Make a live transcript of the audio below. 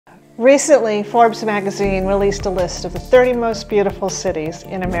Recently, Forbes magazine released a list of the 30 most beautiful cities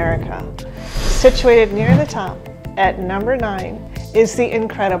in America. Situated near the top, at number 9, is the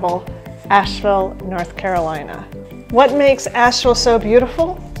incredible Asheville, North Carolina. What makes Asheville so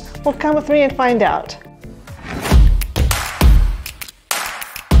beautiful? Well, come with me and find out.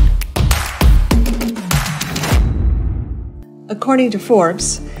 According to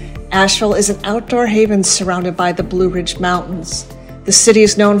Forbes, Asheville is an outdoor haven surrounded by the Blue Ridge Mountains. The city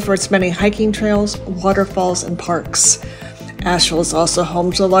is known for its many hiking trails, waterfalls, and parks. Asheville is also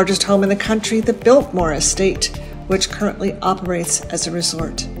home to the largest home in the country, the Biltmore Estate, which currently operates as a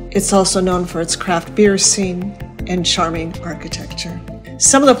resort. It's also known for its craft beer scene and charming architecture.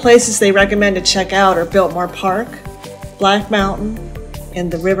 Some of the places they recommend to check out are Biltmore Park, Black Mountain,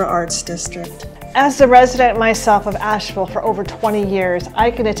 and the River Arts District. As a resident myself of Asheville for over 20 years,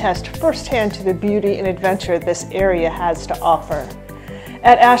 I can attest firsthand to the beauty and adventure this area has to offer.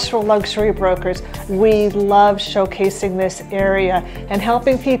 At Asheville Luxury Brokers, we love showcasing this area and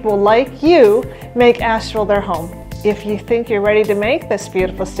helping people like you make Asheville their home. If you think you're ready to make this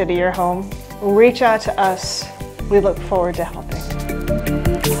beautiful city your home, reach out to us. We look forward to helping.